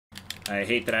I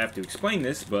hate that I have to explain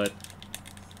this, but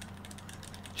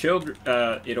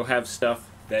it'll have stuff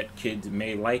that kids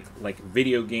may like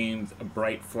video games,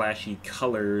 bright, flashy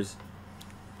colors,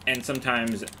 and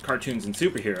sometimes cartoons and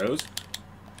superheroes,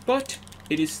 but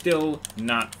it is still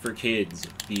not for kids.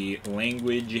 The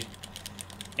language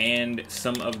and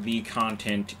some of the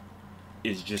content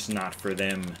is just not for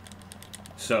them.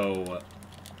 So,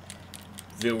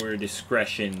 viewer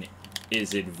discretion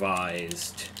is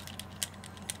advised.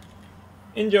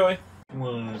 Enjoy.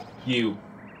 You.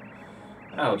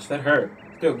 Ouch, that hurt.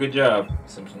 Still, good job.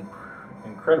 Some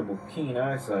incredible keen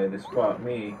eyesight to spot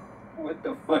me. What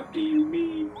the fuck do you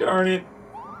mean? Darn it.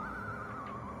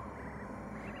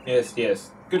 Yes,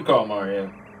 yes. Good call,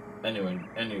 Mario. I knew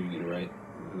you'd get it right.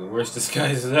 The worst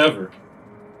disguises ever.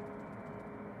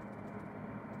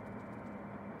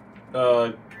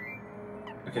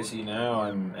 Okay, see, now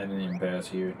I'm at an impasse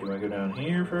here. Do I go down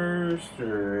here first,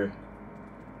 or...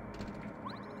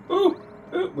 Ooh!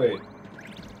 Ooh, wait.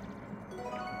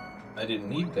 I didn't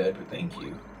need that, but thank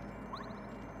you.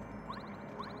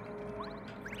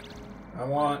 I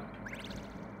want...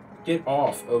 Get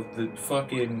off of the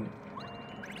fucking...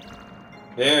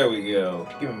 There we go.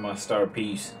 Give me my star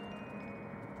piece.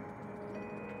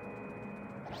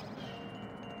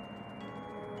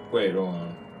 Wait, hold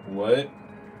on. What?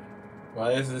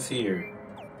 Why is this here?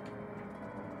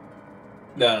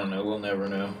 I don't know. We'll never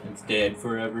know. It's dead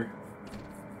forever.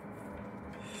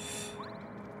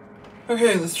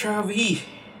 Okay, let's try V.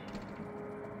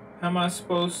 How am I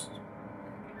supposed...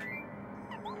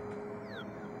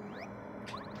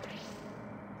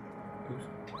 Oops.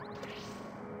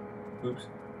 Oops.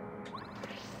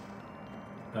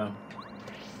 Oh.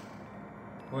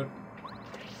 What?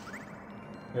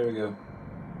 There we go.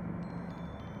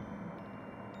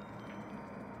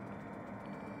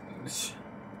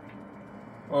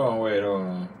 Oh, wait, hold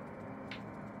on.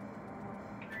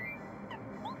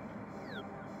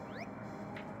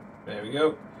 There we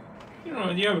go. You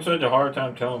know, you have such a hard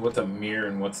time telling what's a mirror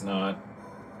and what's not.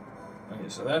 Okay,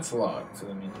 so that's locked. So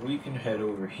that means we can head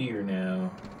over here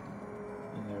now.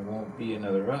 And there won't be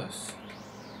another us.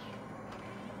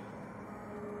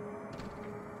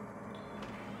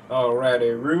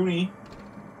 Alrighty, Rooney.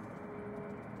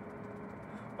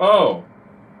 Oh!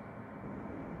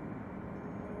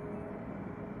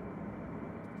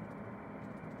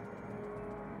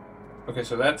 Okay,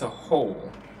 so that's a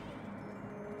hole.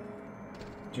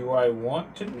 Do I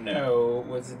want to know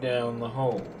what's down the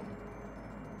hole?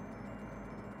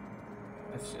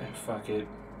 Let's, fuck it.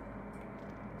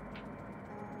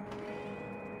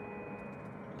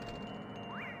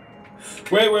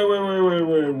 Wait.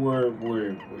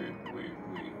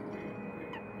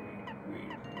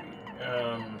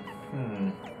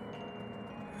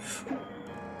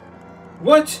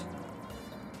 What?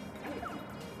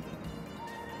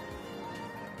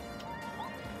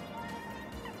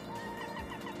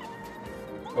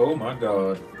 Oh my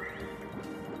god.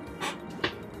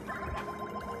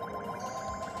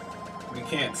 We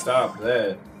can't stop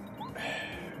that.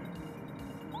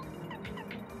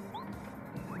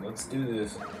 Let's do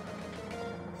this.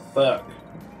 Fuck.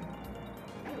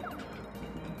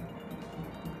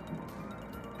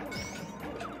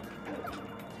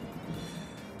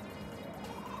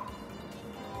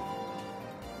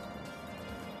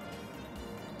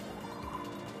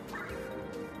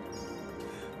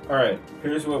 Alright,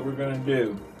 here's what we're gonna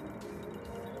do.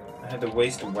 I had to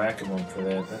waste a whack-a-mole for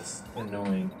that. That's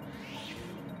annoying.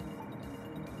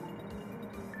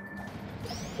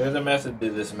 There's a method to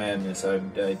this madness.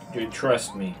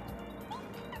 Trust me.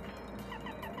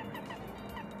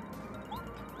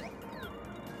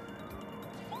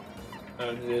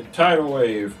 The tidal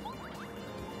wave.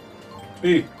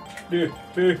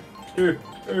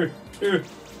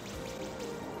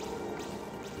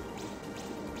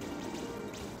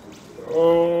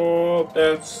 Oh,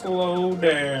 that slow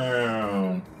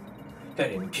down. That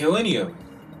didn't kill any of them.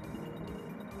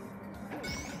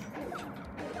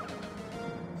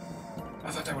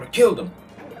 I thought that would have killed him.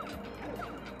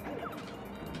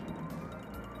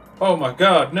 Oh my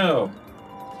god, no.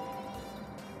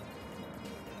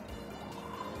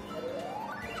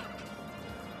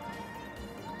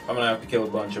 I'm gonna have to kill a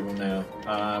bunch of them now.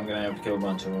 I'm gonna have to kill a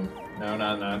bunch of them. No,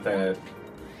 not that.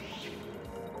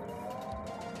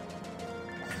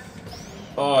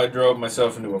 Oh, I drove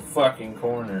myself into a fucking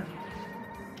corner.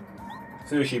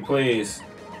 Sushi, please.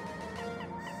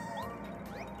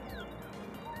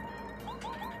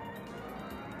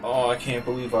 Oh, I can't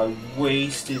believe I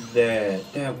wasted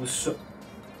that. That was so...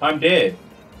 I'm dead.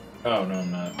 Oh, no,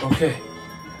 I'm not. Okay.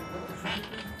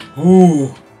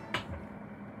 Ooh.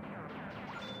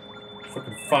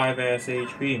 Fucking 5 ass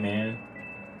HP, man.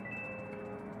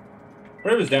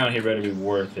 Whatever's down here better be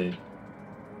worth it.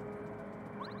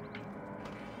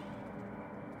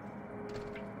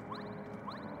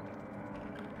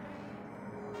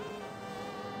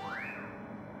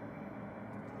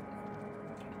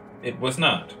 It was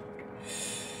not.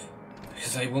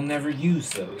 Because I will never use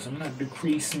those. I'm not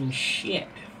decreasing shit.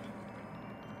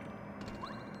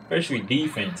 Especially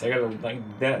defense. I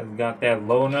got that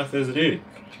low enough as it is.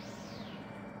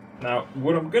 Now,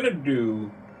 what I'm gonna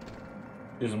do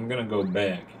is I'm gonna go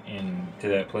back to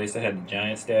that place that had the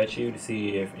giant statue to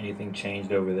see if anything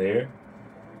changed over there.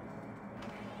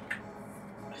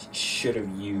 I should have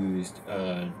used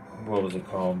what was it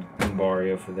called?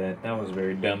 Gumbario for that. That was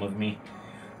very dumb of me.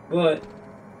 But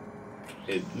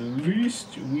at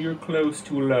least we are close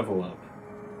to a level up.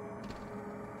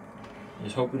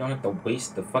 Just hope we don't have to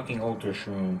waste the fucking Ultra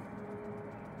Shroom.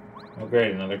 Oh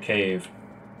great, another cave.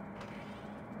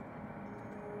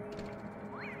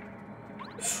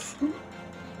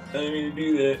 I didn't mean to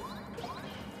do that.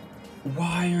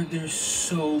 Why are there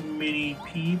so many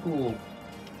people?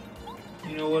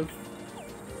 You know what?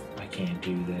 I can't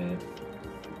do that.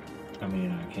 I mean,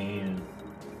 I can.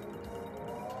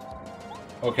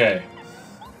 Okay.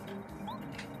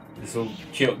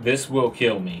 This will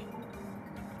kill me.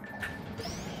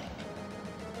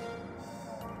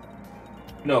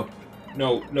 No,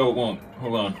 it won't.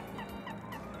 Hold on.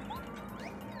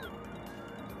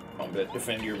 Combat,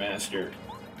 defend your master.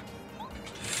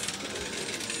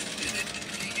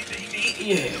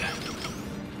 Yeah.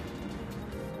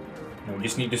 No, we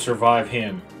just need to survive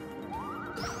him.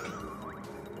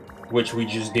 Which we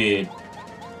just did.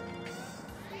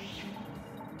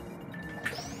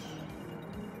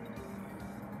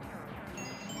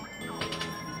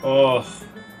 Oh.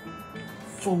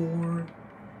 4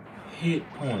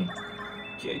 hit points.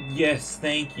 Yes,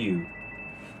 thank you.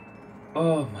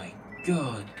 Oh my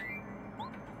god.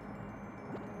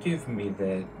 Give me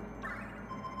that.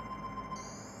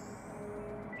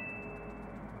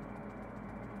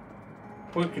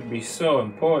 What could be so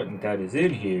important that is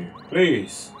in here?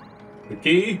 Please. The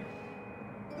key?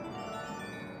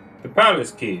 The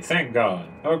palace key, thank God.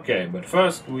 Okay, but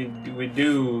first we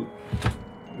do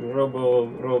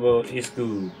Robo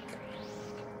Isku.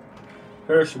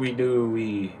 First we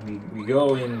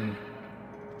go in.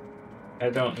 I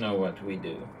don't know what we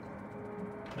do.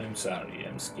 I'm sorry,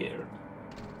 I'm scared.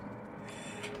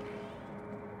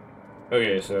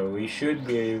 Okay, so we should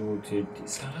be able to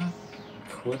stop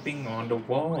clipping on the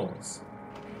walls.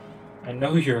 I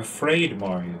know you're afraid,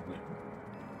 Mario, but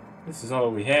this is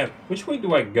all we have. Which way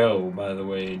do I go, by the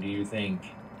way, do you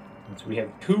think? Since we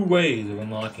have 2 ways of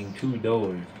unlocking 2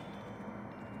 doors.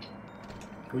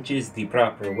 Which is the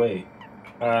proper way?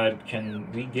 Can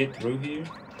we get through here?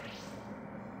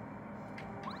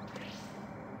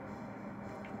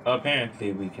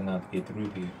 Apparently we cannot get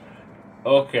through here.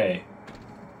 Okay.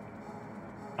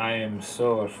 I am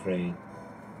so afraid.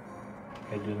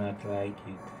 I do not like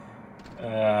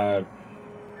it.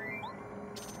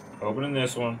 Opening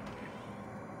this one.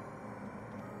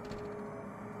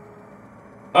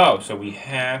 Oh, so we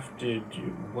have to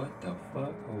do... What the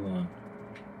fuck? Hold on.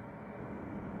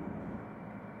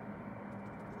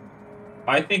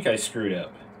 I think I screwed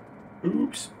up.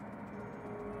 Oops.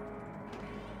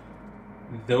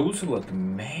 Those look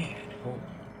mad. Hold on.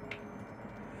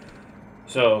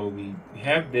 So, we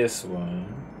have this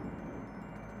one.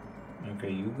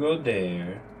 Okay, you go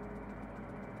there.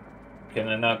 Can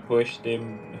I not push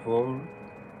them forward?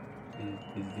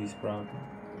 Is this problem?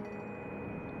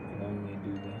 Can I only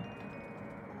do that?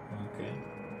 Okay.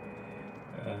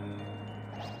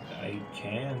 I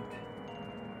can't.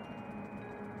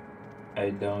 I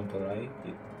don't like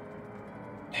it.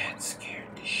 That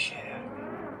scared the shit out of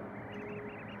me.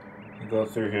 You go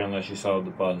through here unless you solve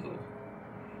the puzzle.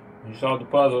 When you solve the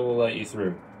puzzle, we'll let you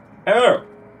through. Oh!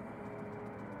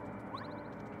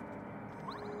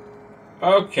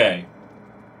 Okay.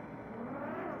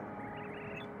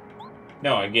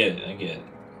 No, I get it.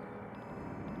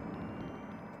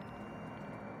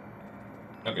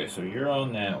 Okay, so you're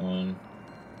on that one.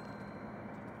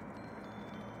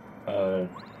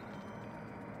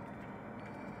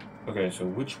 Okay, so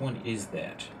which one is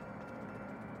that?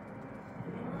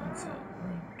 That's it,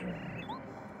 right there.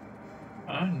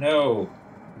 I know.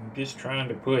 I'm just trying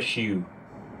to push you.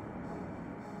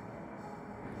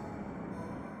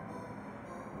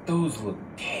 Those look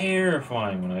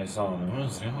terrifying when I saw them. I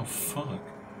was like, oh fuck.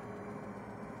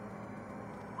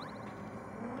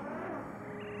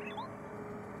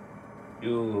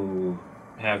 You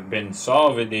have been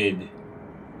solved.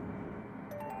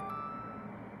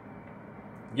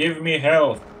 Give me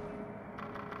health.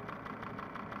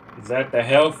 Is that the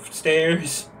health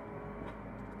stairs?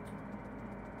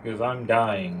 Because I'm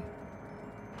dying.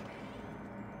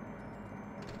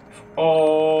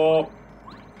 Oh!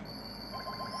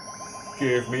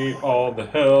 Give me all the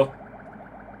health.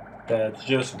 That's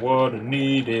just what I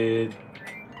needed.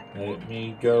 Let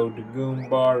me go to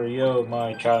Goombario,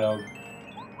 my child.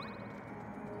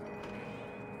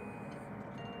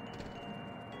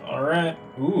 Alright.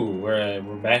 Ooh, we're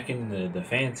back in the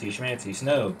fancy schmancy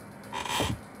snow.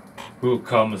 Who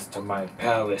comes to my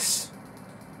palace?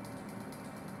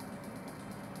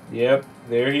 Yep,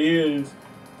 there he is.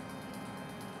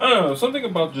 I don't know, something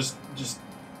about just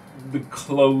the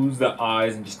clothes, the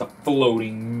eyes, and just the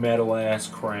floating metal-ass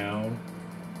crown.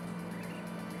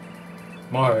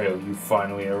 Mario, you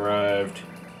finally arrived.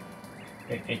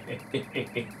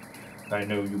 I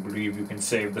know you believe you can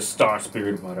save the Star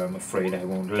Spirit, but I'm afraid I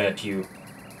won't let you.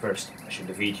 First, I shall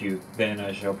defeat you, then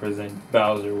I shall present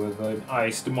Bowser with an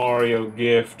iced Mario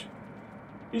gift.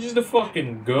 He's just a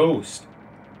fucking ghost.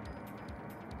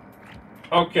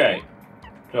 Okay,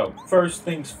 so first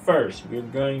things first, we're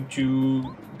going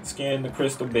to scan the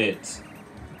crystal bits.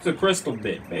 It's a crystal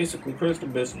bit. Basically, crystal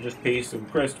bits are just a piece of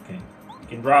crystal king. You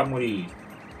can drop them with ease.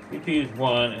 PP is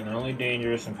 1, and they're only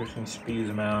dangerous when Christian spews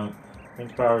them out.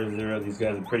 Prince power is 0, these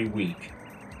guys are pretty weak.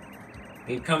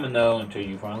 Keep coming though until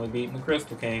you finally beat the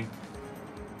Crystal King.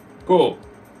 Cool.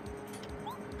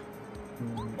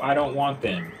 I don't want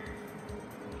them.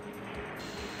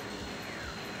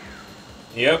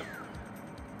 Yep.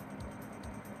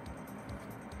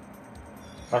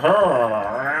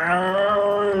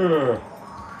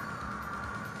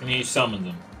 And he summons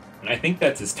them. And I think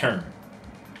that's his turn.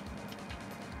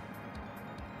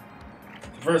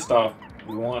 First off,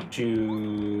 we want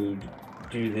to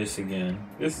do this again.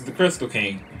 This is the Crystal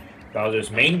King,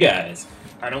 Bowser's main guys.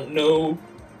 I don't know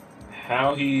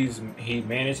how he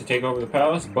managed to take over the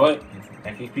palace, but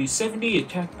FP 70,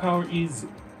 attack power is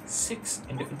 6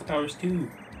 and defense power is 2.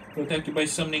 He'll attack you by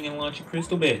summoning and launching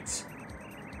crystal bits.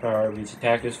 Power of each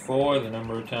attack is 4. The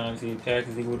number of times he attacks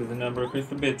is equal to the number of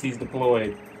crystal bits he's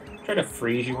deployed. Try to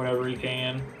freeze you whenever he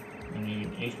can. When your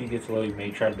HP gets low, you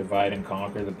may try to divide and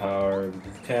conquer the power.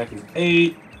 His attack is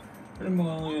 8. Pretty much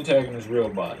only attacking his real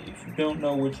body. If you don't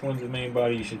know which one's the main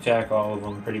body, you should attack all of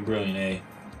them. Pretty brilliant, eh?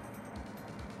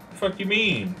 The fuck you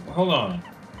mean? Well, hold on.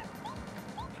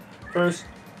 First,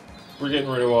 we're getting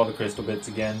rid of all the crystal bits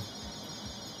again.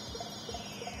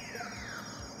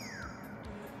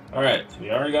 Alright, so we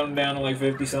already got him down to like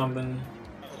 50 something.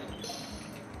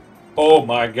 Oh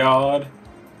my god.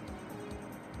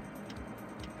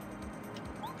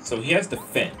 So he has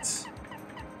defense.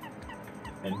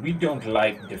 And we don't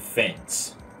like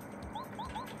defense.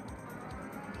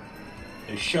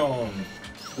 So show him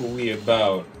who we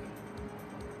about.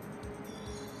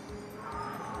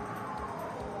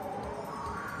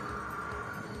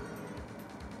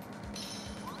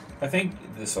 I think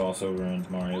this also ruins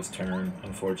Mario's turn,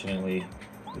 unfortunately.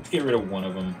 Let's get rid of one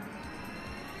of them.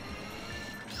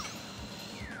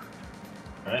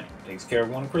 Alright, takes care of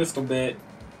one crystal bit.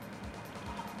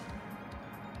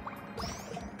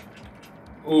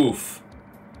 Oof.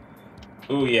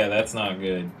 Ooh, yeah, that's not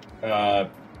good. I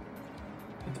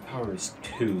think the power is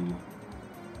 2.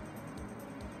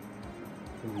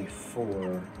 It'll be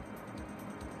 4.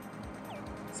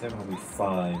 7 will be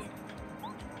 5.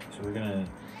 So we're gonna...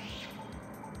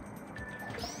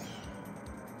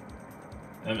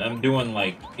 I'm doing,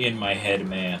 like, in my head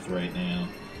math right now.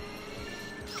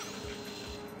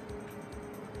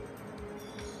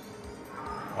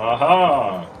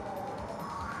 Aha!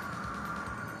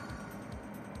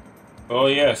 Oh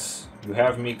yes, you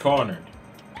have me cornered.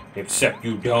 Except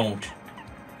you don't.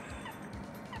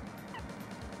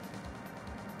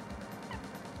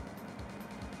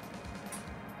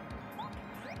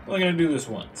 I'm only gonna do this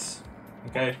once.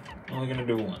 Okay? I'm only gonna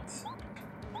do it once.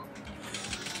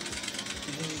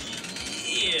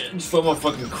 Yeah, just look how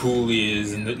fucking cool he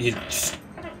is, and his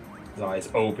eyes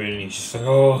open, and he's just like,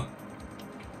 oh.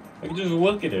 Like, just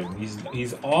look at him.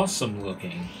 He's awesome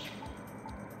looking.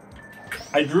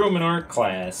 I drew him in art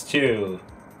class, too.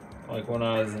 Like, when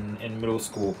I was in middle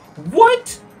school.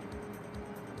 What?!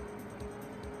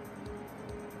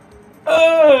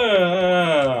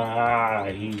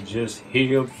 He just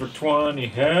healed for 20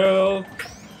 health.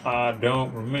 I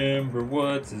don't remember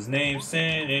what's his name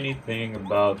saying anything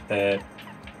about that.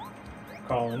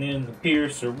 Calling in the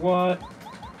Pierce or what?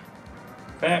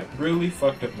 That really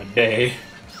fucked up my day.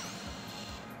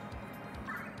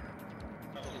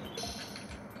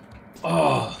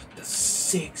 Oh, the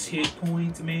 6 hit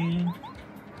points, man.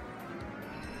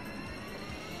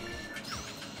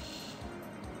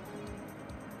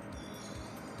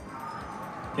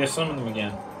 Yeah, summon them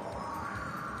again.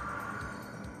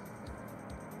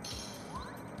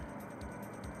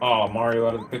 Oh, Mario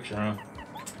out of the picture, huh?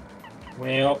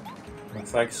 Well,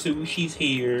 looks like Sushi's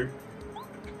here.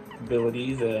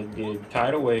 Abilities, did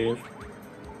Tidal Wave.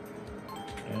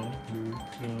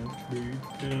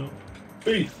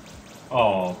 B!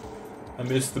 Oh, I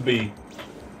missed the B.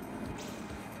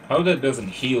 I hope that doesn't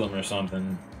heal him or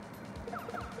something.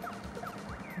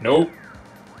 Nope.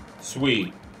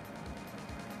 Sweet.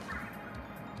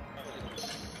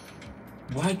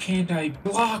 Why can't I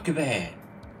block that?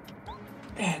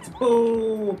 That's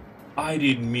bull. I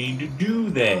didn't mean to do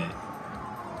that.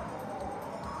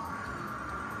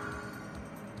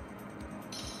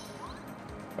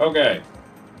 Okay.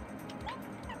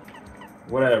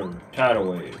 Whatever.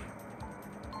 Tidal Wave.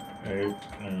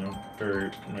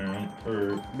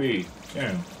 B.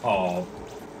 Yeah. Oh.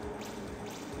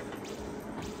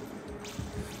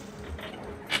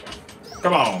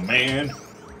 Come on, man.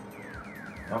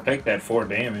 I'll take that 4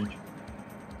 damage.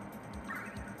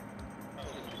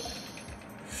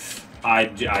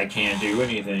 I can't do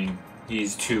anything.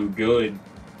 He's too good.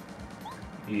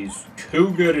 He's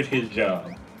too good at his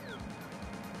job.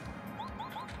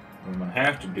 What I'm gonna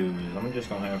have to do is I'm just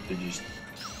gonna have to just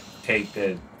take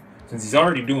that, since he's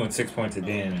already doing 6 points of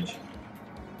damage.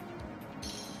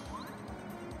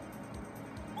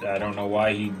 I don't know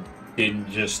why he didn't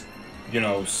just, you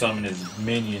know, summon his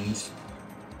minions.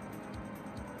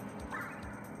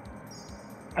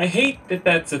 I hate that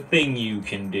that's a thing you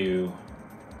can do.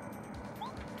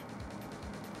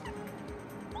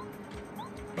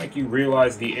 Like you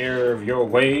realize the error of your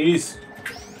ways.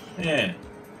 Yeah.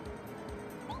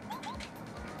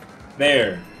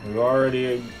 There. We've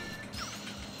already...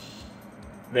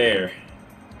 There.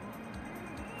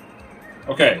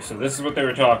 Okay, so this is what they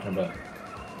were talking about.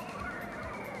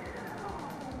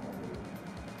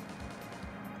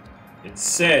 It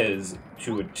says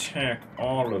to attack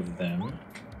all of them.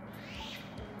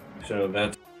 So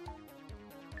that's...